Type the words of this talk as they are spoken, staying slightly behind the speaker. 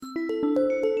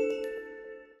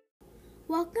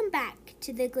Welcome back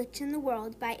to The Glitch in the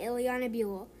World by Ileana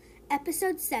Buell,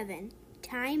 Episode 7,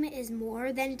 Time is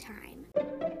More Than Time.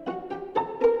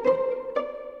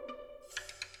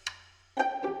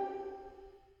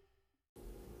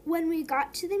 When we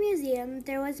got to the museum,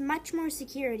 there was much more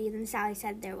security than Sally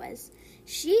said there was.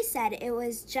 She said it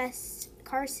was just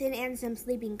Carson and some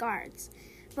sleeping guards.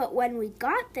 But when we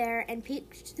got there and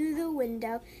peeked through the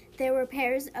window, there were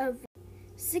pairs of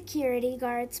security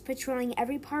guards patrolling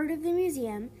every part of the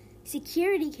museum,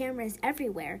 security cameras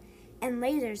everywhere, and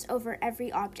lasers over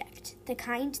every object, the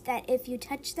kind that if you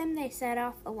touch them, they set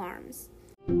off alarms.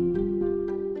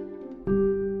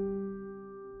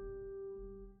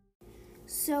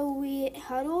 So we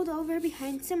huddled over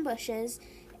behind some bushes,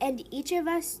 and each of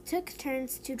us took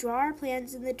turns to draw our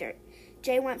plans in the dirt.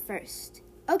 Jay went first.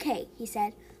 "Okay," he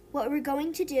said, "what we're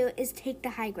going to do is take the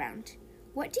high ground."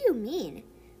 "What do you mean?"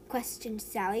 questioned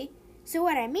Sally. "So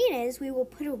what I mean is we will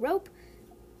put a rope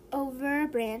over a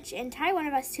branch and tie one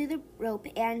of us to the rope,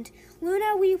 and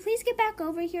Luna, will you please get back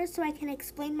over here so I can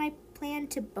explain my plan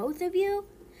to both of you?"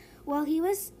 While he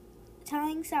was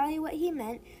telling Sally what he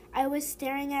meant, I was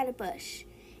staring at a bush.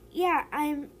 "Yeah,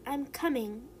 I'm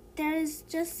coming. There is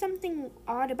just something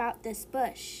odd about this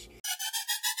bush."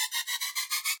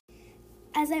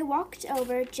 As I walked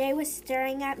over, Jay was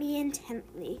staring at me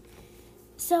intently.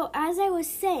 "So, as I was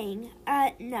saying,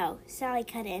 no," Sally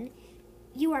cut in.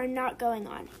 "You are not going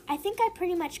on. I think I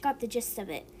pretty much got the gist of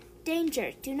it.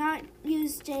 Danger, do not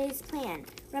use Jay's plan.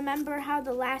 Remember how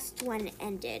the last one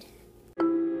ended."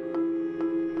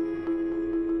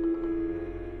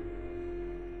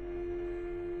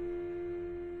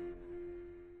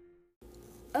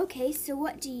 "Okay, so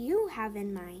what do you have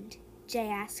in mind?" Jay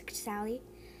asked Sally.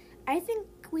 "I think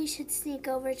we should sneak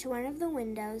over to one of the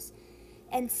windows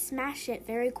and smash it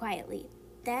very quietly.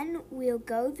 Then we'll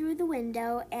go through the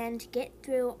window and get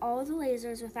through all the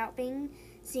lasers without being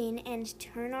seen and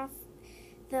turn off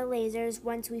the lasers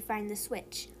once we find the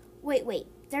switch." Wait,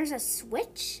 there's a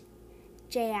switch?"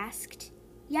 Jay asked.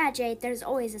 "Yeah, Jay, there's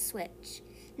always a switch.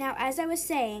 Now, as I was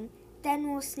saying, then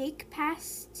we'll sneak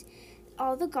past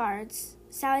all the guards."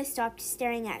 Sally stopped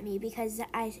staring at me because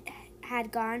I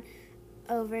had gone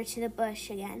over to the bush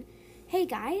again. "Hey,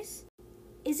 guys.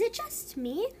 Is it just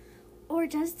me, or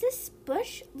does this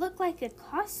bush look like a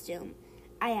costume?"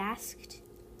 I asked.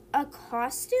 "A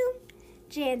costume?"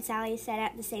 Jay and Sally said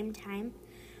at the same time.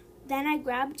 Then I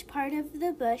grabbed part of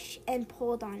the bush and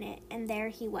pulled on it, and there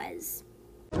he was.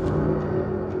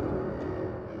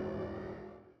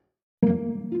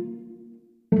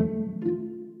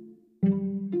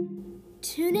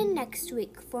 Tune in next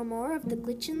week for more of The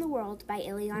Glitch in the World by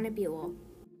Ileana Buell.